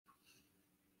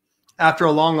After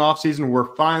a long offseason,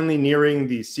 we're finally nearing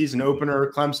the season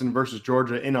opener, Clemson versus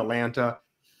Georgia in Atlanta.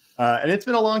 And it's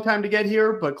been a long time to get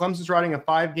here, but Clemson's riding a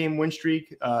 5-game win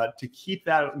streak. To keep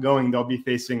that going, they'll be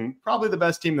facing probably the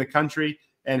best team in the country.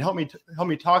 And help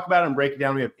me talk about it and break it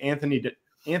down. We have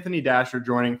Anthony Dasher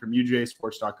joining from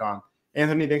UGAsports.com.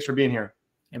 Anthony, thanks for being here.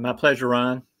 And my pleasure,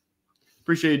 Ryan.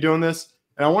 Appreciate you doing this.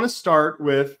 And I want to start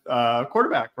with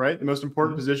quarterback, right? The most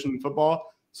important position in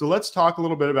football. So let's talk a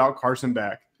little bit about Carson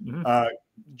Beck.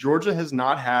 Georgia has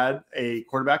not had a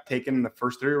quarterback taken in the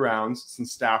first 3 rounds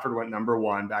since Stafford went number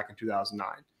 1 back in 2009.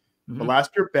 But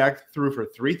last year, Beck threw for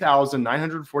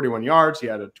 3,941 yards. He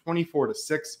had a 24-6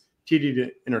 TD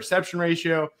to interception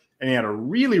ratio, and he had a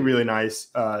really, really nice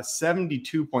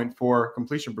 72.4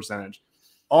 completion percentage.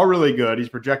 All really good. He's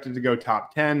projected to go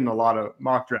top 10 in a lot of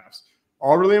mock drafts.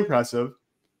 All really impressive.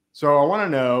 So I want to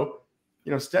know,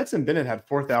 Stetson Bennett had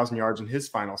 4,000 yards in his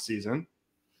final season.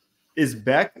 Is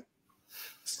Beck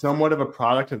somewhat of a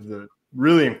product of the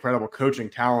really incredible coaching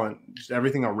talent, just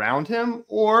everything around him?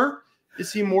 Or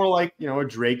is he more like, a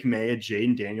Drake May, a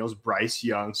Jaden Daniels, Bryce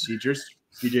Young,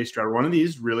 CJ Stroud, one of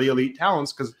these really elite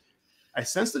talents? Because I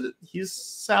sense that he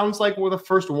sounds like we're the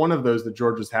first one of those that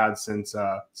Georgia's had since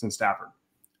Stafford.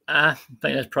 I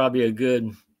think that's probably a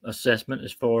good assessment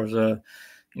as far as,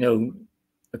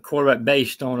 a quarterback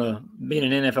based on being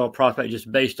an NFL prospect,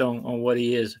 just based on what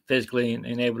he is physically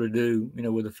and able to do,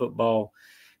 with the football,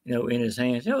 in his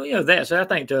hands. That. So I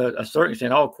think to a certain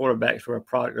extent, all quarterbacks were a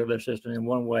product of their system in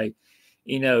one way,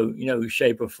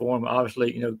 shape or form.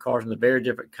 Obviously, Carson's a very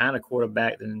different kind of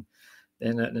quarterback than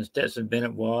Stetson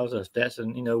Bennett was.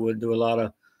 Stetson, would do a lot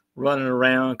of running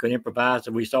around, could improvise.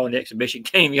 And we saw in the exhibition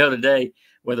game the other day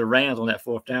where the Rams on that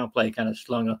 4th down play kind of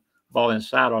slung a ball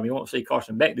inside on him. You won't see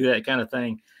Carson Beck do that kind of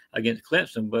thing against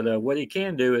Clemson, but what he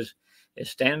can do is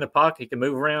stand in the pocket. He can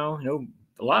move around,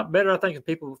 a lot better, I think, than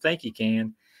people think he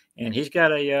can. And he's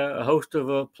got a host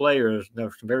of players,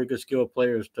 some very good skilled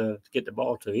players to get the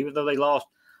ball to. Even though they lost,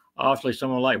 obviously,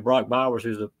 someone like Brock Bowers,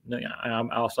 who's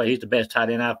I'll say he's the best tight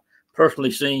end I've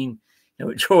personally seen,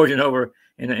 at Georgia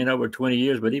in over 20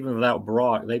 years. But even without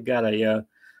Brock, they've got a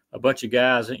bunch of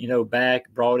guys, back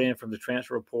brought in from the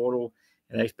transfer portal.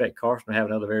 And I expect Carson to have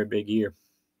another very big year.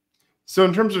 So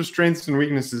in terms of strengths and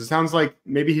weaknesses, it sounds like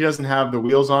maybe he doesn't have the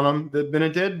wheels on him that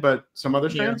Bennett did, but some other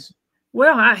strengths? Yeah.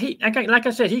 Well, like I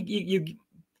said,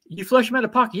 you flush him out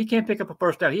of the pocket, he can't pick up a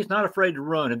first down. He's not afraid to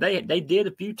run. And they did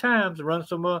a few times run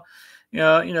some,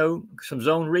 some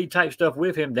zone read type stuff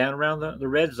with him down around the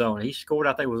red zone. He scored,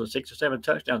 I think it was 6 or 7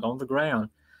 touchdowns on the ground.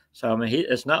 So,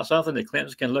 it's not something that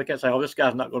Clemson can look at and say, oh, this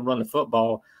guy's not going to run the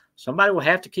football. Somebody will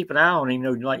have to keep an eye on him,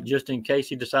 like just in case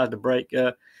he decides to break,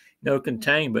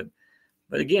 contain. But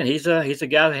again, he's a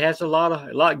guy that has a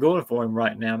lot going for him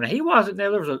right now. Now he wasn't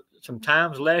there. There was some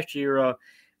times last year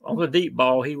on the deep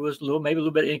ball he was maybe a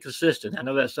little bit inconsistent. I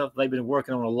know that's something they've been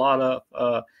working on a lot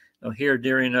of here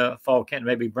during fall camp.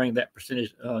 Maybe bring that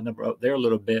percentage number up there a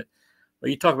little bit. But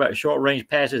you talk about short range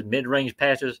passes, mid range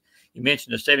passes. You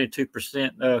mentioned the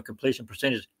 72% completion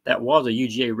percentage. That was a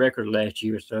UGA record last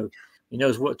year. So he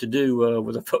knows what to do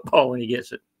with a football when he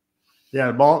gets it. Yeah,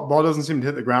 the ball doesn't seem to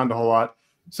hit the ground a whole lot.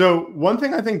 So one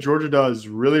thing I think Georgia does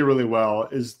really, really well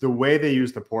is the way they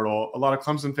use the portal. A lot of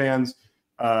Clemson fans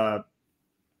kind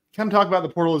of talk about the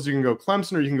portal as you can go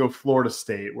Clemson or you can go Florida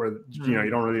State, where you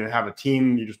don't really have a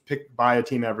team. You just buy a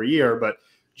team every year. But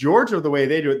Georgia, the way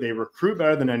they do it, they recruit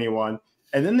better than anyone.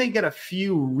 And then they get a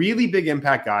few really big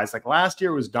impact guys. Like last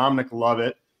year was Dominic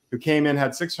Lovett, who came in,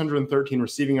 had 613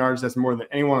 receiving yards. That's more than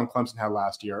anyone on Clemson had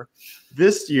last year.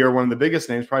 This year, one of the biggest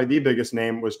names, probably the biggest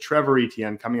name, was Trevor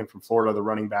Etienne, coming in from Florida, the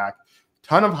running back.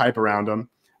 Ton of hype around him.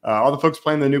 All the folks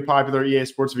playing the new popular EA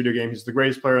Sports video game. He's the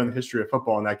greatest player in the history of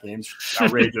football in that game. It's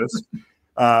outrageous.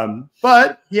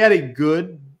 But he had a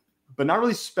good, but not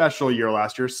really special year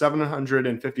last year,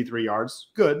 753 yards.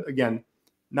 Good. Again,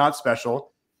 not special.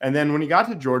 And then when he got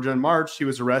to Georgia in March, he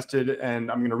was arrested,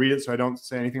 and I'm going to read it so I don't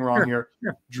say anything wrong here.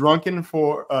 Sure.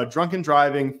 Drunken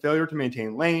driving, failure to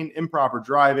maintain lane, improper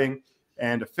driving,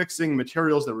 and affixing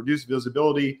materials that reduce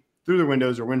visibility through the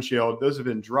windows or windshield. Those have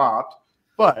been dropped.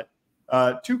 But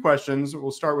 2 questions.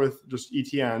 We'll start with just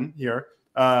Etienne here.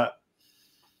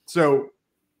 So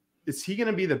is he going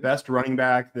to be the best running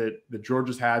back that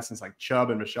Georgia's had since like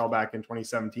Chubb and Michelle back in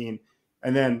 2017?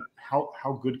 And then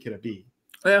how good can it be?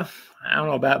 Well, I don't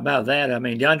know about that. I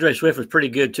mean, DeAndre Swift was pretty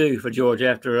good too for Georgia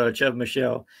after Chubb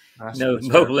Michelle.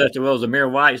 Both left as well as Amir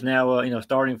White's now,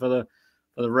 starting for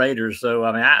the Raiders. So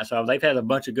I mean, so they've had a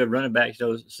bunch of good running backs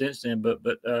since then. But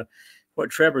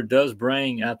what Trevor does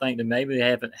bring, I think that maybe they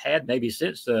haven't had maybe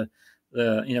since the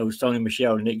Sony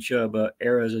Michelle and Nick Chubb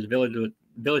era, is his ability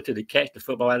ability to catch the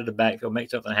football out of the backfield, make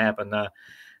something happen.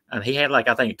 He had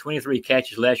I think 23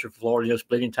 catches last year for Florida,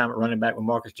 splitting time at running back with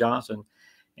Marcus Johnson.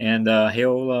 And he's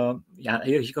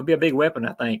going to be a big weapon,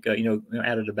 I think, out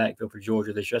of the backfield for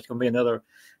Georgia this year. That's going to be another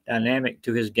dynamic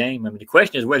to his game. I mean, the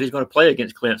question is whether he's going to play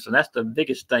against Clemson. That's the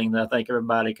biggest thing that I think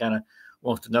everybody kind of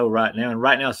wants to know right now. And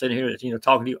right now, sitting here,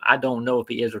 talking to you, I don't know if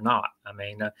he is or not. I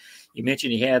mean, you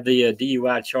mentioned he had the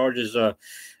DUI charges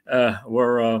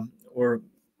were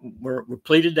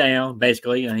pleaded down,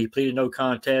 basically. He pleaded no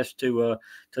contest to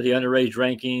the underage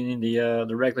drinking and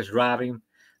the reckless driving.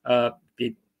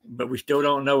 But we still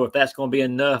don't know if that's going to be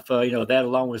enough. That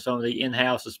along with some of the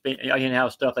in-house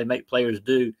stuff they make players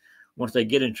do once they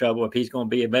get in trouble, if he's going to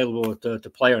be available to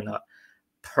play or not.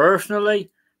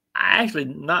 Personally, I actually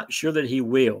not sure that he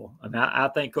will. I mean, I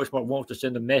think Coach Mark wants to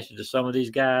send a message to some of these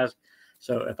guys.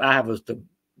 So if I was to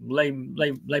lay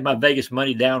my Vegas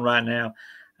money down right now,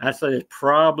 I'd say there's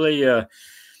probably a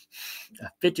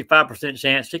 55%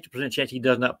 chance, 60% chance he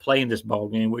does not play in this ball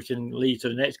game, which then leads to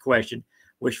the next question: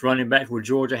 which running backs will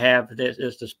Georgia have at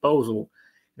its disposal,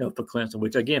 for Clemson?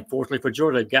 Which again, fortunately for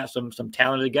Georgia, they've got some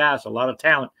talented guys, a lot of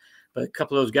talent, but a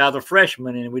couple of those guys are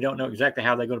freshmen, and we don't know exactly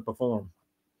how they're going to perform.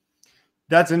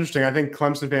 That's interesting. I think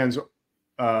Clemson fans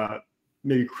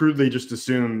maybe crudely just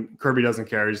assume Kirby doesn't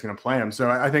care; he's going to play him. So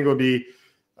I think it would be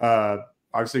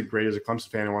obviously great as a Clemson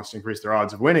fan who wants to increase their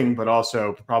odds of winning, but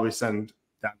also probably send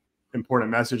that important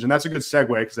message. And that's a good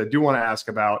segue because I do want to ask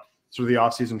about sort of the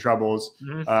offseason troubles.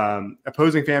 Mm-hmm.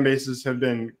 Opposing fan bases have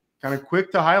been kind of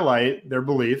quick to highlight their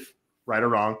belief, right or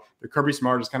wrong, that Kirby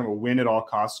Smart is kind of a win at all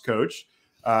costs coach.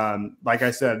 Like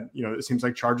I said, it seems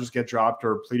like charges get dropped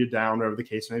or pleaded down, whatever the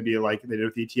case may be, like they did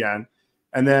with Etienne.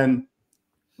 And then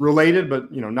related, but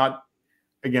not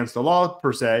against the law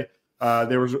per se,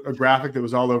 there was a graphic that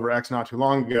was all over X not too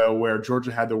long ago where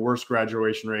Georgia had the worst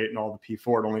graduation rate in all the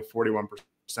P4 at only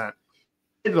 41%.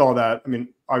 Did all that. I mean,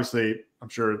 obviously, I'm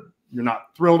sure you're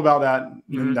not thrilled about that.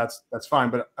 Mm-hmm. That's fine.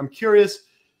 But I'm curious,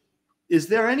 is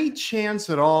there any chance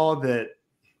at all that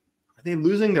are they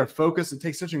losing their focus? It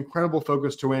takes such incredible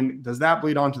focus to win. Does that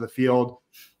bleed onto the field?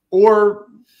 Or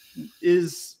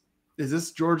is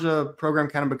this Georgia program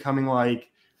kind of becoming like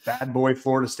bad boy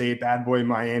Florida State, bad boy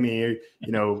Miami,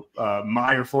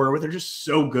 Meyer Florida, where they're just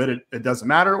so good it doesn't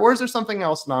matter? Or is there something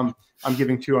else and I'm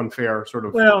giving too unfair sort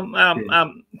of? Well,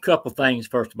 a couple things.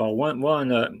 First of all,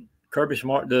 one Kirby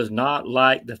Smart does not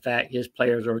like the fact his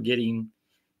players are getting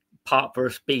popped for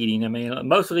speeding. I mean,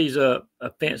 most of these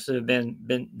offenses have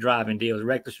been driving deals,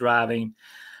 reckless driving.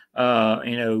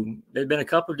 There's been a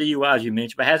couple of DUIs you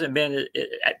mentioned, but hasn't been,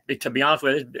 to be honest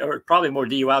with you, there were probably more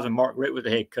DUIs when Mark Richt was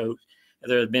the head coach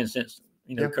there has been since,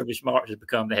 Kirby Smart has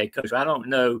become the head coach. I don't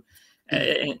know.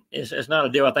 It's not a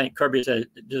deal. I think Kirby says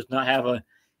does not have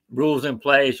rules in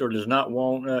place or does not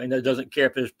want, doesn't care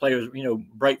if his players,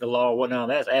 break the law or whatnot.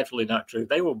 That's absolutely not true.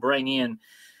 They will bring in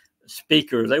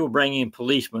speakers. They will bring in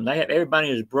policemen. They have everybody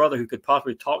and his brother who could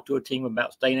possibly talk to a team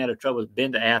about staying out of trouble has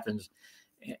been to Athens.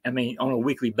 I mean, on a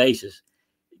weekly basis.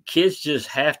 Kids just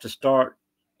have to start,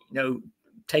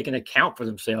 taking account for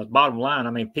themselves. Bottom line, I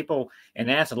mean, people in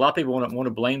Athens, a lot of people want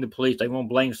to blame the police. They won't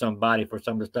blame somebody for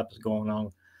some of the stuff that's going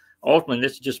on. Ultimately,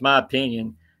 this is just my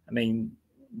opinion. I mean,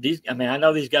 I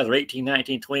know these guys are 18,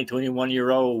 19, 20,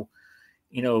 21-year-old,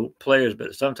 players,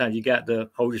 but sometimes you got to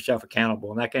hold yourself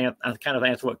accountable. And I kind of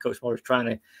answer what Coach Smart is trying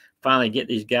to finally get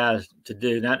these guys to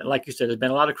do. Now, like you said, there's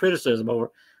been a lot of criticism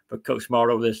for Coach Smart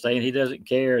over this, saying he doesn't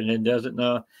care and it doesn't,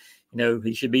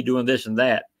 he should be doing this and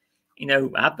that.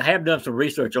 I have done some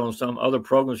research on some other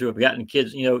programs who have gotten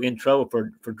kids, in trouble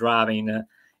for driving,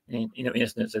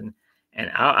 incidents. And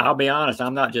I'll be honest,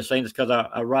 I'm not just saying this because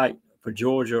I write for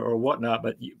Georgia or whatnot,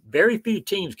 but very few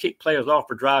teams kick players off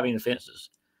for driving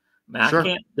offenses. I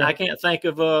mean, sure. I can't think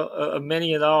of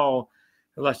many at all.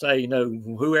 Let's say,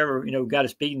 whoever, got a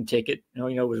speeding ticket,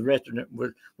 was arrested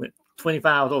with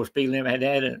 25 over speed limit,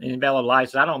 had an invalid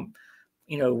license. I don't,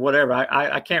 whatever.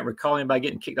 I can't recall anybody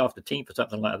getting kicked off the team for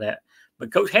something like that.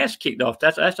 But Coach has kicked off.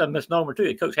 That's a misnomer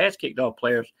too. Coach has kicked off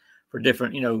players for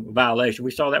different, violations.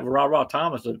 We saw that with Ra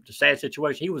Thomas, the sad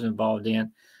situation he was involved in a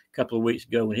couple of weeks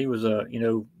ago when he was,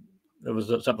 there was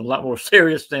something a lot more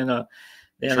serious than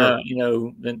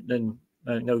going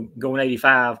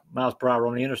 85 miles per hour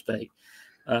on the interstate.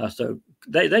 So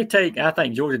they take, I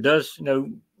think Georgia does,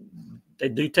 they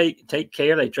do take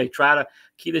care. They try to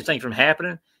keep this thing from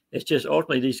happening. It's just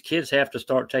ultimately these kids have to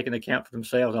start taking account for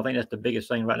themselves. I think that's the biggest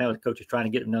thing right now. The coach is trying to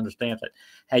get them to understand that,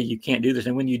 hey, you can't do this.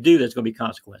 And when you do, there's going to be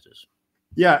consequences.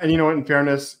 Yeah. And in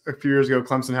fairness, a few years ago,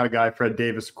 Clemson had a guy, Fred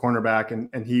Davis, cornerback,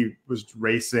 and he was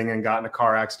racing and got in a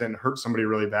car accident and hurt somebody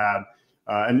really bad.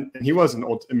 And he wasn't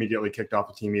immediately kicked off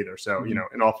the team either. So, you know,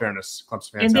 in all fairness,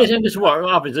 Clemson fans. And this is what,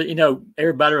 obviously, you know,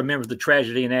 everybody remembers the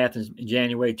tragedy in Athens in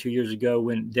January 2 years ago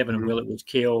when Devin Willett was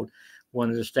killed. One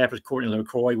of the staffers, Courtney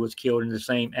LaCroix, was killed in the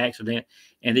same accident.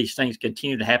 And these things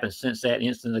continue to happen since that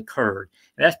incident occurred.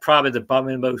 And that's probably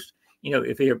the most, you know,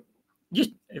 if you're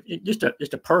just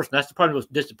a person, that's probably the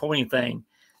most disappointing thing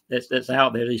that's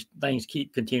out there. These things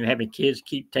keep continuing having kids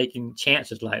keep taking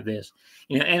chances like this,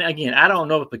 you know. And again, I don't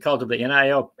know if because of the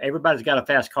NIL, everybody's got a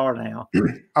fast car now.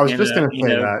 I was just going to say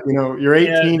that, you know, you're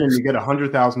 18 and you get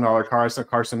 $100,000 car. I saw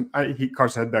Carson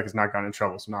Beck has not gotten in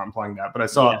trouble, so not implying that. But I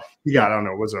saw he got, I don't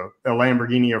know, was a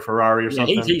Lamborghini or Ferrari or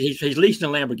something. He's leasing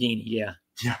a Lamborghini. Yeah.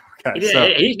 Okay.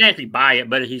 He didn't actually buy it,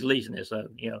 but he's leasing it. So,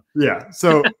 you know. Yeah.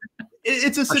 So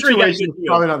it's a situation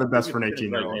probably not the best for an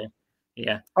 18-year-old.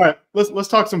 Yeah. All right. Let's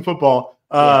talk some football.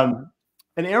 An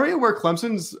area where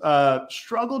Clemson's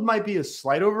struggled might be a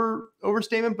slight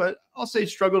overstatement, but I'll say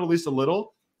struggled at least a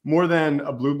little more than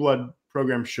a blue blood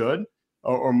program should,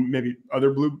 or maybe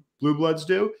other blue bloods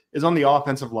do, is on the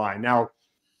offensive line. Now,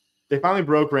 they finally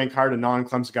broke rank, hired a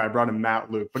non-Clemson guy, brought in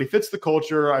Matt Luke, but he fits the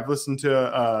culture. I've listened to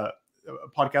a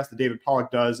podcast that David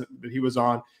Pollock does that he was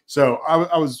on, so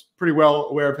I was pretty well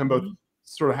aware of him, both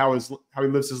sort of how he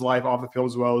lives his life off the field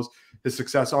as well as his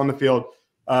success on the field.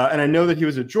 And I know that he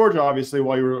was at Georgia, obviously,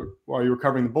 while you were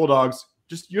covering the Bulldogs.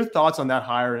 Just your thoughts on that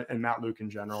hire and Matt Luke in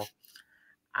general.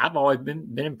 I've always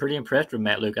been pretty impressed with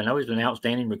Matt Luke. I know he's an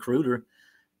outstanding recruiter.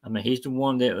 I mean, he's the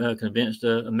one that convinced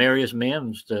Marius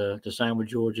Mims to sign with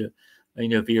Georgia. You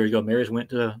know, a few years ago, Marius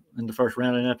went in the first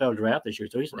round of the NFL draft this year.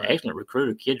 So he's an excellent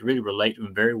recruiter. Kids really relate to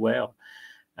him very well.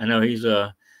 I know he's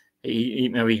he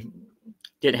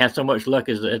didn't have so much luck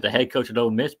as the head coach at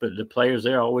Ole Miss, but the players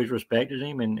there always respected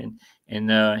him, and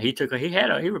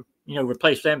he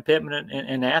replaced Sam Pittman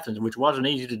in Athens, which wasn't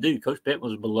easy to do. Coach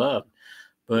Pittman was beloved,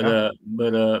 but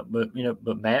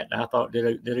Matt, I thought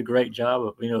did a great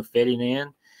job of fitting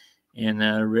in,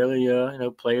 and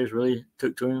really players really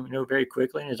took to him very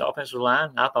quickly. And his offensive line,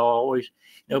 I thought, always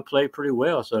played pretty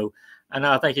well. So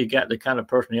I think he got the kind of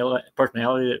personality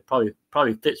that probably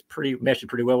meshes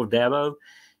pretty well with Dabo.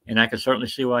 And I can certainly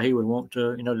see why he would want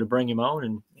to bring him on.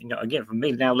 And, again, for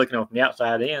me now looking on from the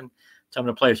outside in, some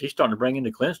of the players he's starting to bring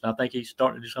into Clemson, I think he's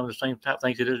starting to do some of the same type of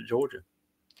things he did at Georgia.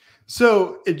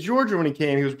 So at Georgia, when he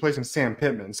came, he was replacing Sam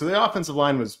Pittman. So the offensive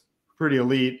line was pretty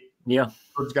elite. Yeah.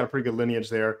 Georgia's got a pretty good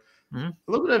lineage there. Mm-hmm.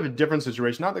 A little bit of a different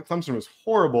situation. Not that Clemson was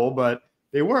horrible, but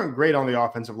they weren't great on the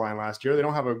offensive line last year. They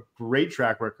don't have a great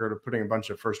track record of putting a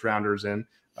bunch of first-rounders in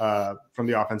from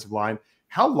the offensive line.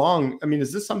 How long? I mean,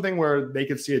 is this something where they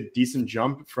could see a decent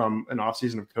jump from an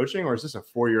offseason of coaching, or is this a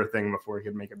 4-year thing before he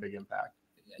could make a big impact?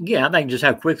 Yeah, I think just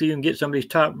how quickly you can get some of these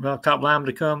top linemen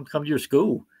to come to your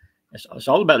school. It's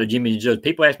all about the Jimmy Judge.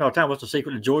 People ask me all the time, what's the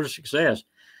secret to Georgia's success?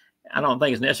 I don't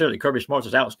think it's necessarily Kirby Smart's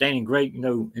this outstanding, great,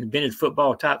 invented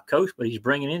football type coach, but he's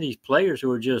bringing in these players who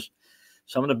are just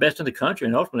some of the best in the country,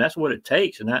 and ultimately that's what it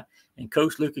takes. And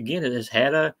Coach Luke again has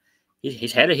had a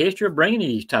history of bringing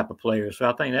these type of players. So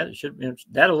I think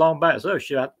that along by itself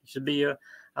should be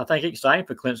I think exciting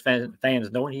for Clemson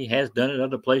fans knowing he has done it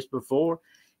other places before,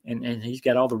 and he's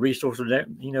got all the resources that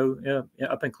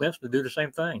up in Clemson to do the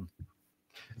same thing.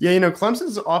 Yeah,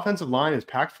 Clemson's offensive line is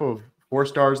packed full of 4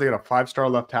 stars. They got a 5-star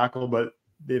left tackle, but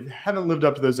they haven't lived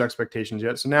up to those expectations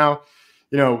yet. So now,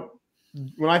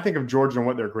 when I think of Georgia and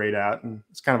what they're great at, and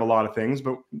it's kind of a lot of things,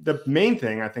 but the main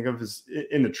thing I think of is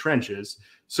in the trenches.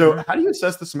 So how do you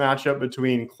assess this matchup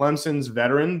between Clemson's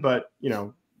veteran, but,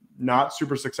 not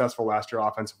super successful last year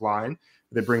offensive line?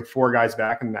 They bring 4 guys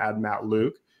back and add Matt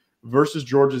Luke versus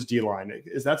Georgia's D-line.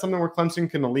 Is that something where Clemson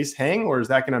can at least hang, or is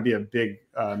that going to be a big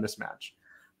mismatch?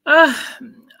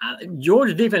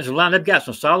 Georgia defensive line, they've got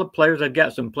some solid players. They've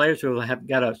got some players who have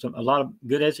got a lot of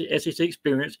good SEC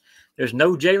experience. There's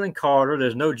no Jalen Carter.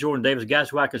 There's no Jordan Davis, guys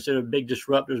who I consider big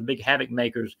disruptors, big havoc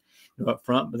makers up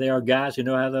front. But they are guys who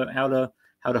know how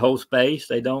to hold space.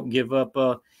 They don't give up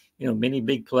many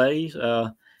big plays.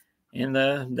 And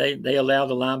they allow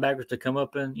the linebackers to come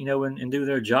up and and do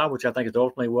their job, which I think is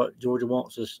ultimately what Georgia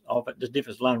wants this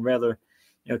defensive line rather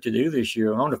to do this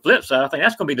year. On the flip side, I think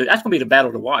that's going to be the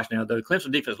battle to watch. Now, the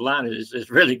Clemson defensive line is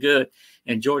really good,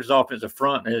 and Georgia's offensive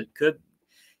front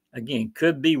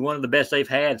could be one of the best they've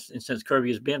had since Kirby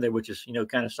has been there, which is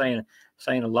kind of saying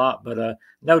a lot. But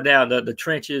no doubt the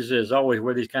trenches is always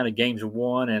where these kind of games are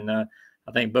won, and I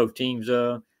think both teams.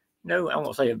 I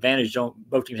won't say advantage.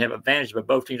 Both teams have advantage, but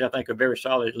both teams I think are very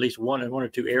solid. At least one or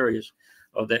 2 areas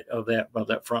of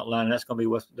that front line, and that's going to be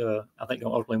what I think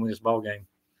going to ultimately win this ball game.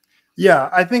 Yeah,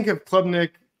 I think if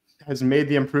Klubnik has made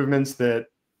the improvements that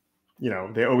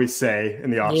they always say in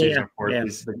the offseason, of course, yeah.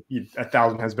 he's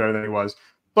 1,000 times better than he was.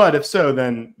 But if so,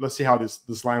 then let's see how this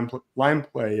line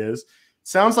play is.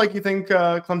 Sounds like you think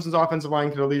Clemson's offensive line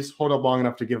could at least hold up long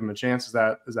enough to give him a chance. Is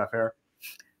that fair?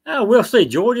 We'll see.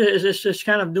 Georgia is just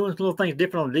kind of doing little things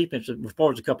different on defense as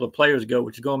far as a couple of players go,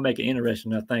 which is going to make it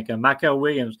interesting, I think. Michael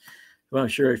Williams, who I'm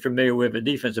sure is familiar with the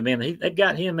defensive end, they've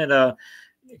got him at a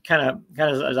kind of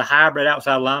as a hybrid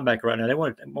outside linebacker right now. They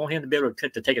want him to be able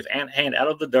to take his hand out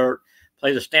of the dirt,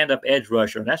 play the stand-up edge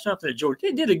rusher. And that's something that Georgia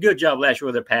they did a good job last year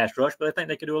with their pass rush, but I think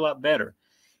they could do a lot better.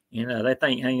 They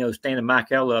think, standing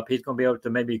Michael up, he's going to be able to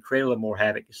maybe create a little more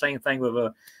havoc. Same thing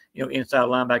with inside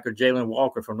linebacker Jalen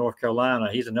Walker from North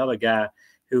Carolina. He's another guy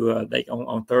who they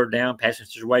on third down passing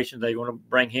situations they're going to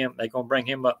bring him. They're going to bring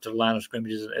him up to the line of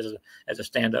scrimmage as a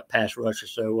stand-up pass rusher.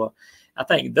 So I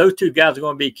think those two guys are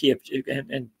going to be key.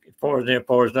 And as far as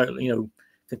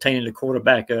containing the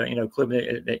quarterback,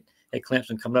 Clemson at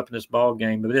Clemson coming up in this ball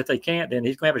game. But if they can't, then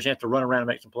he's going to have a chance to run around and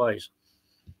make some plays.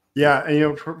 Yeah,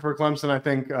 and for Clemson, I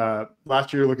think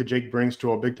last year, look at Jake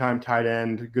Brinkstool, big time tight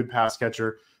end, good pass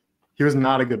catcher. He was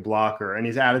not a good blocker, and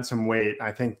he's added some weight.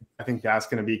 I think that's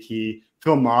going to be key.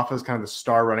 Phil Maffa is kind of the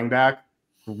star running back.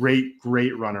 Great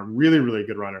runner, really, really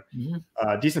good runner.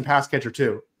 Mm-hmm. Decent pass catcher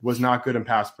too. Was not good in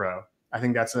pass pro. I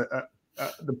think that's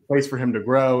the place for him to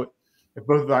grow. If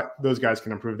both of those guys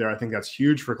can improve there, I think that's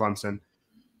huge for Clemson.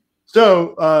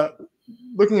 So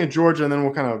looking at Georgia, and then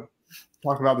we'll kind of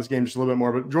talk about this game just a little bit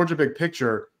more. But Georgia, big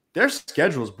picture, their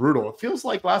schedule is brutal. It feels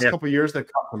like last couple of years they've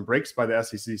caught some breaks by the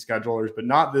SEC schedulers, but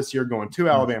not this year. Going to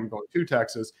Alabama, going to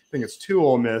Texas. I think it's to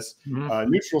Ole Miss.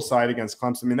 Neutral site against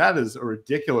Clemson. I mean, that is a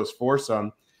ridiculous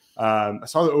foursome. I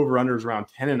saw the over/under is around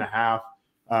 10.5.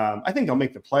 I think they'll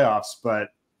make the playoffs, but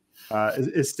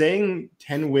is staying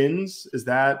 10 wins is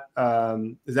that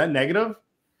negative?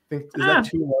 Is that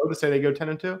too low to say they go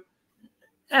 10-2?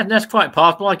 And that's quite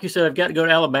possible. Like you said, they've got to go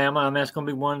to Alabama, and that's going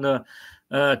to be one to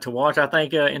watch. I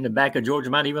think in the back of Georgia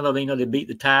mind, even though they beat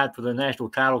the Tide for the national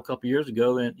title a couple of years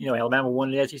ago, and Alabama won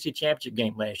the SEC championship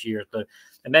game last year. So,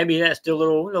 and maybe that's still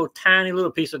a tiny little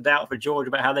piece of doubt for Georgia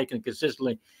about how they can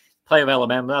consistently play with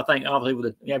Alabama. But I think obviously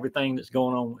with everything that's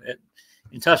going on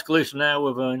in Tuscaloosa now,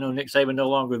 with Nick Saban no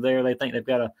longer there, they think they've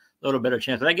got a little better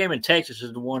chance. But that game in Texas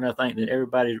is the one I think that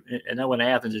everybody, I know in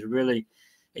Athens, is really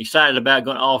excited about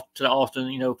going off to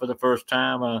Austin, for the first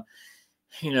time.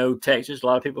 Texas, a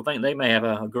lot of people think they may have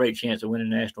a great chance of winning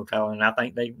the national title, and I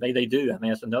think they do. I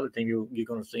mean, that's another team you're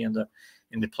going to see in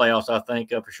the playoffs. I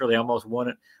think for sure they almost won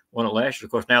it last year.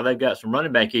 Of course, now they've got some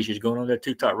running back issues going on. Their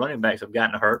two top running backs have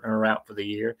gotten hurt and are out for the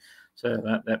year,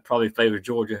 so that probably favors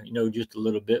Georgia, just a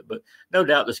little bit. But no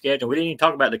doubt the schedule. We didn't even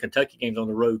talk about the Kentucky games on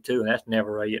the road too, and that's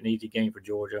never an easy game for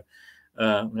Georgia.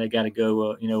 They got to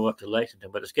go, up to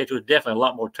Lexington. But the schedule is definitely a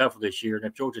lot more tougher this year. And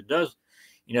if Georgia does,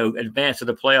 advance to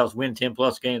the playoffs, win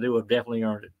 10+ games, they would have definitely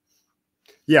earned it.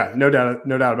 Yeah, no doubt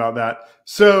about that.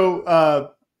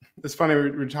 So it's funny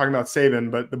we're talking about Saban,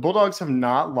 but the Bulldogs have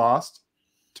not lost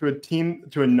to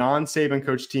a non-Saban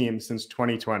coach team since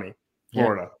 2020.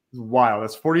 Florida. Yeah. It's wild.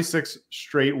 That's 46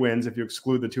 straight wins if you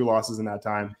exclude the 2 losses in that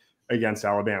time against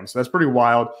Alabama. So that's pretty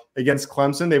wild. Against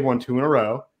Clemson, they've won 2 in a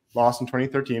row. Lost in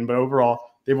 2013, but overall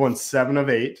they've won 7 of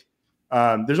 8.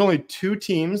 There's only 2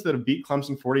 teams that have beat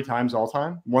Clemson 40 times all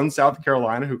time. One, South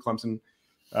Carolina, who Clemson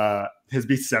has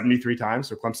beat 73 times,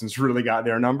 so Clemson's really got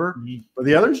their number. Mm-hmm. But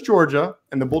the other is Georgia,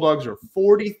 and the Bulldogs are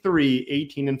 43,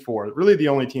 18-4. Really the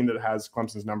only team that has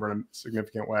Clemson's number in a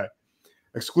significant way.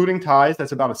 Excluding ties,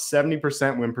 that's about a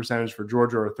 70% win percentage for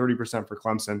Georgia or 30% for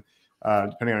Clemson,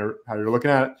 depending on how you're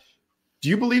looking at it. Do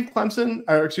you believe do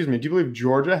you believe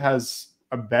Georgia has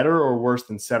a better or worse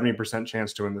than 70%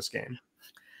 chance to win this game?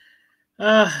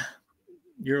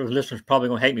 Your listeners probably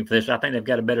going to hate me for this. I think they've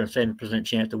got a better than 70%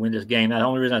 chance to win this game. Now, the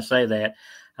only reason I say that,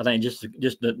 I think just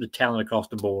the talent across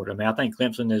the board. I mean, I think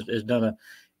Clemson has done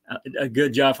a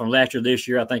good job from last year to this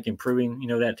year. I think improving,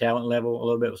 that talent level a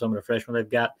little bit with some of the freshmen they've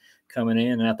got coming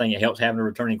in. And I think it helps having a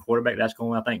returning quarterback. That's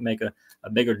going to, I think, make a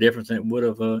bigger difference than it would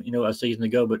have, a season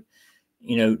ago. But,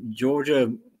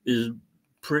 Georgia is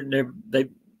pretty,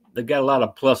 they've got a lot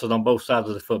of pluses on both sides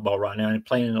of the football right now. And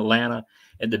playing in Atlanta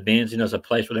at the Benz, it's a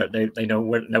place where they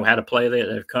know how to play there.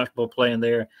 They're comfortable playing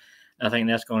there. I think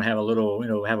that's going to have a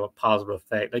little, have a positive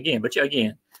effect again. But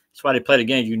again, that's why they play the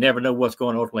games. You never know what's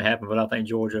going to ultimately happen. But I think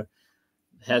Georgia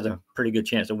has a pretty good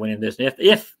chance of winning this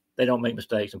if they don't make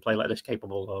mistakes and play like they're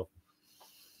capable of.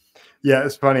 Yeah,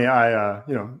 it's funny. I,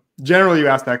 generally you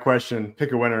ask that question,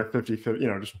 pick a winner,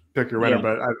 50-50, just pick your winner. Yeah.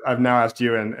 But I've now asked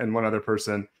you and one other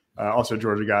person, also a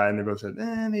Georgia guy, and they both said,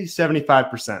 maybe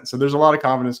 75%. So there's a lot of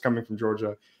confidence coming from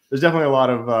Georgia. There's definitely a lot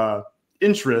of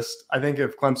interest. I think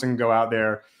if Clemson go out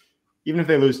there, even if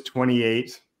they lose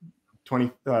 28,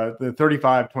 20, the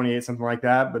 35, 28, something like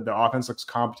that, but the offense looks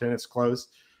competent, it's close,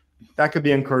 that could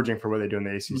be encouraging for what they do in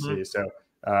the ACC. So,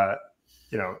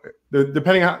 you know,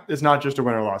 depending on, it's not just a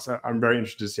win or loss. I'm very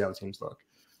interested to see how the teams look.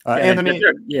 Anthony,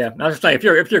 I was just saying, if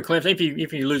you're Clemson,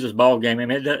 if you lose this ball game, I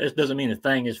mean, it doesn't mean a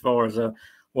thing as far as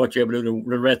what you're able to do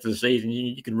the rest of the season.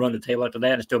 You can run the table after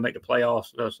that and still make the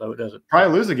playoffs. So it doesn't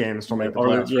probably lose a game and still make the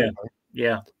playoffs.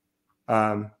 Yeah.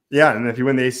 And if you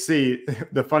win the ACC,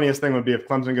 the funniest thing would be if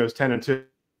Clemson goes 10-2,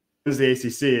 wins the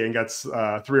ACC and gets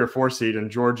 3 or 4 seed,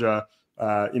 and Georgia,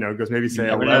 goes maybe say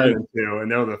 11-2,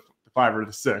 and they're the 5 or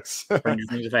the 6.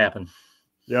 Things have happened.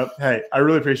 Yep. Hey, I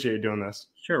really appreciate you doing this.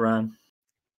 Sure, Ryan.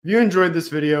 If you enjoyed this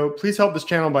video, please help this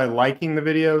channel by liking the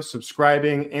video,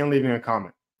 subscribing, and leaving a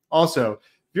comment. Also,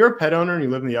 if you're a pet owner and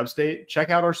you live in the upstate, check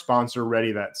out our sponsor,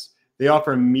 Ready Vets. They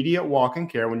offer immediate walk-in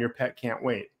care when your pet can't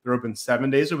wait. They're open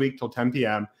 7 days a week till 10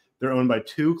 p.m. They're owned by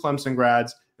 2 Clemson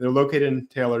grads. They're located in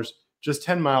Taylor's, just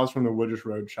 10 miles from the Woodruff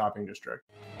Road shopping district.